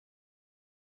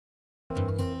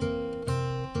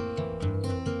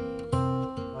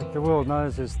Like the world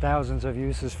knows, there's thousands of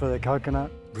uses for the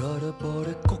coconut. But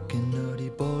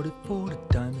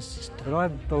I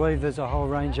believe there's a whole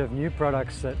range of new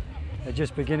products that are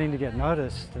just beginning to get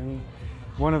noticed, and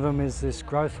one of them is this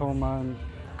growth hormone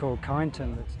called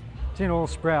chitin. It's in all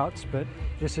sprouts, but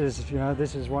this is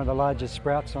one of the largest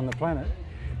sprouts on the planet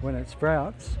when it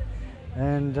sprouts.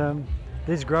 And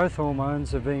these growth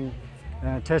hormones are being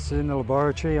tested in the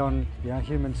laboratory on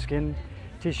human skin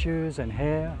tissues and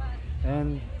hair,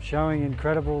 and showing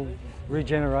incredible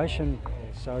regeneration.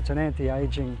 So it's an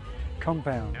anti-aging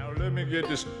compound. Now let me get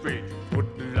this straight.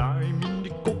 Put the lime in the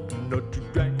coconut, you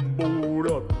drag the board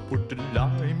up. Put the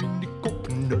lime in the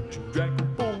coconut, you drag the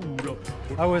board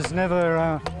up. I was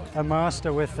never a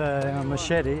master with a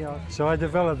machete, so I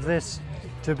developed this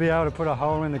to be able to put a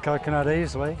hole in the coconut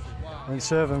easily and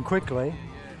serve them quickly,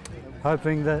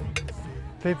 hoping that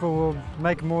people will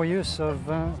make more use of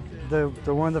the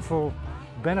wonderful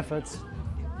benefits,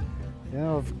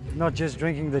 of not just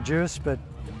drinking the juice, but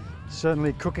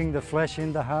certainly cooking the flesh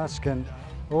in the husk, and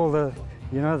all the,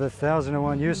 the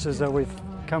 1,001 uses that we've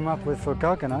come up with for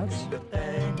coconuts.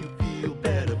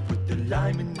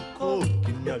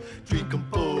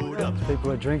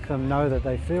 People who drink them know that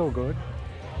they feel good.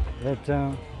 But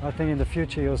I think in the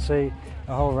future you'll see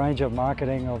a whole range of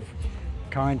marketing of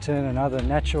chitin and other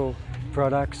natural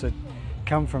products that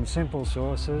come from simple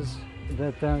sources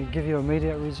that give you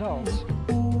immediate results.